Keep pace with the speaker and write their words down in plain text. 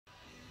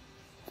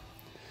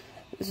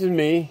This is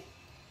me,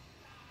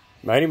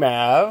 Mighty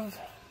Mav,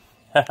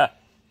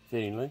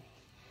 fittingly,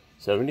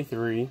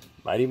 73,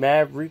 Mighty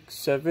Maverick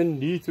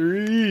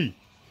 73.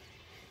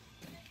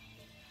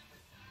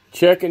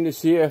 Checking to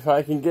see if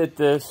I can get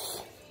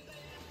this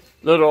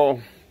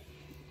little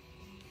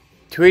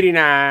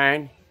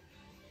 289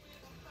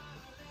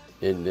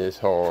 in this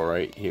hole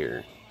right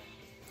here.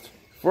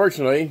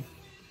 Fortunately,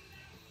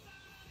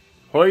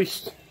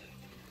 hoist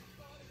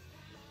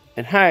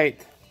and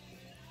height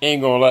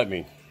ain't gonna let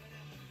me.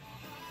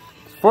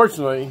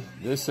 Fortunately,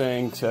 this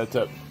thing sets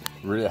up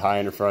really high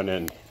in the front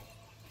end.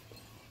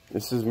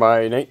 This is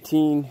my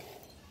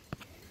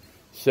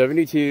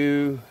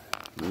 1972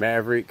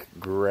 Maverick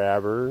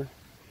grabber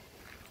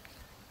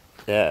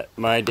that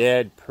my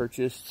dad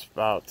purchased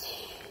about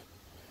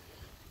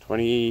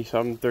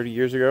 20-something, 30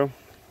 years ago.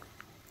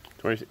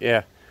 Back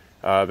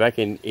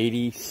in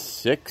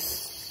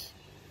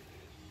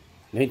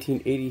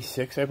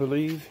 1986, I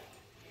believe.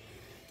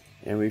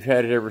 And we've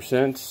had it ever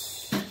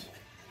since.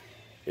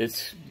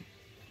 It's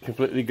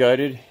completely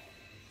gutted.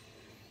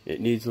 It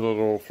needs a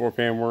little floor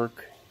pan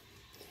work,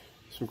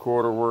 some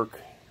quarter work.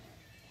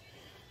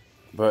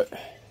 But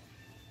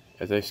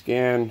as I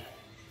scan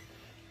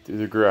through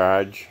the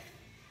garage,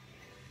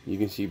 you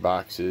can see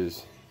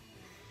boxes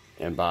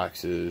and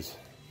boxes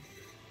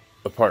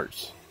of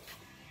parts.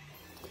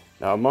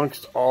 Now,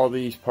 amongst all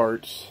these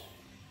parts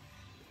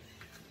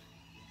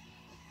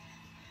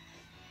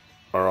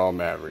are all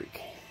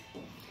Maverick.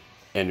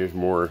 And there's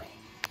more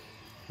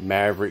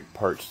Maverick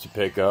parts to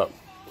pick up.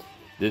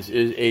 This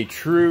is a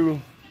true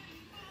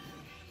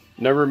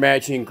number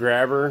matching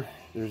grabber.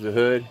 There's the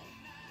hood.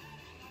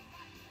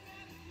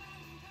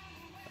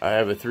 I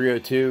have a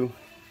 302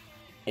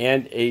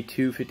 and a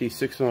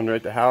 256 cylinder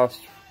at the house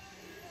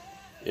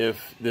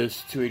if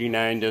this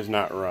 289 does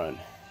not run.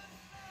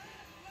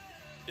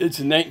 It's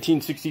a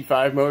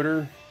 1965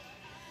 motor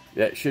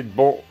that should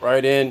bolt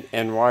right in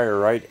and wire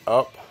right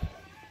up.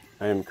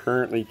 I am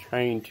currently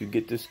trying to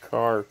get this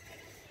car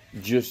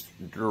just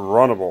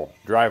runnable,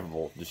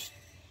 drivable. Just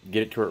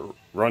get it to where it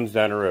runs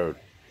down the road.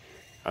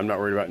 I'm not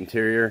worried about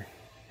interior,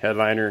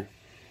 headliner.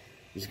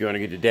 Just going to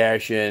get the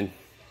dash in,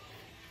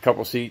 a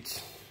couple seats,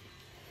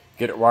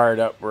 get it wired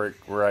up where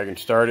I can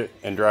start it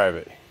and drive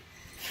it.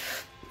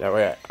 That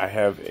way I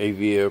have a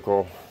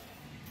vehicle.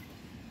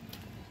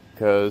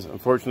 Because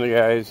unfortunately,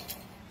 guys,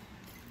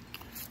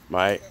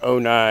 my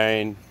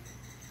 09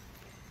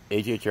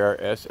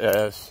 HHR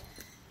SS,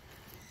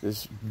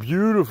 this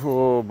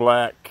beautiful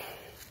black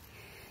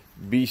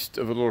beast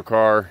of a little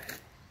car,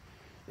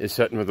 is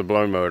sitting with a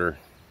blown motor,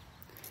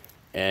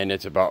 and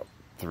it's about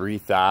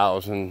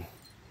 $3,000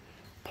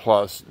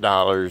 plus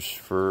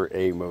for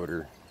a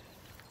motor.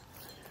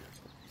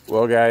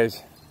 Well,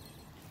 guys,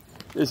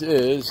 this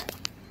is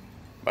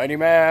Mighty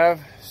Mav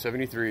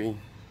 73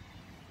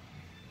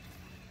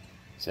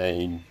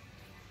 saying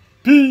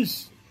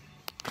peace.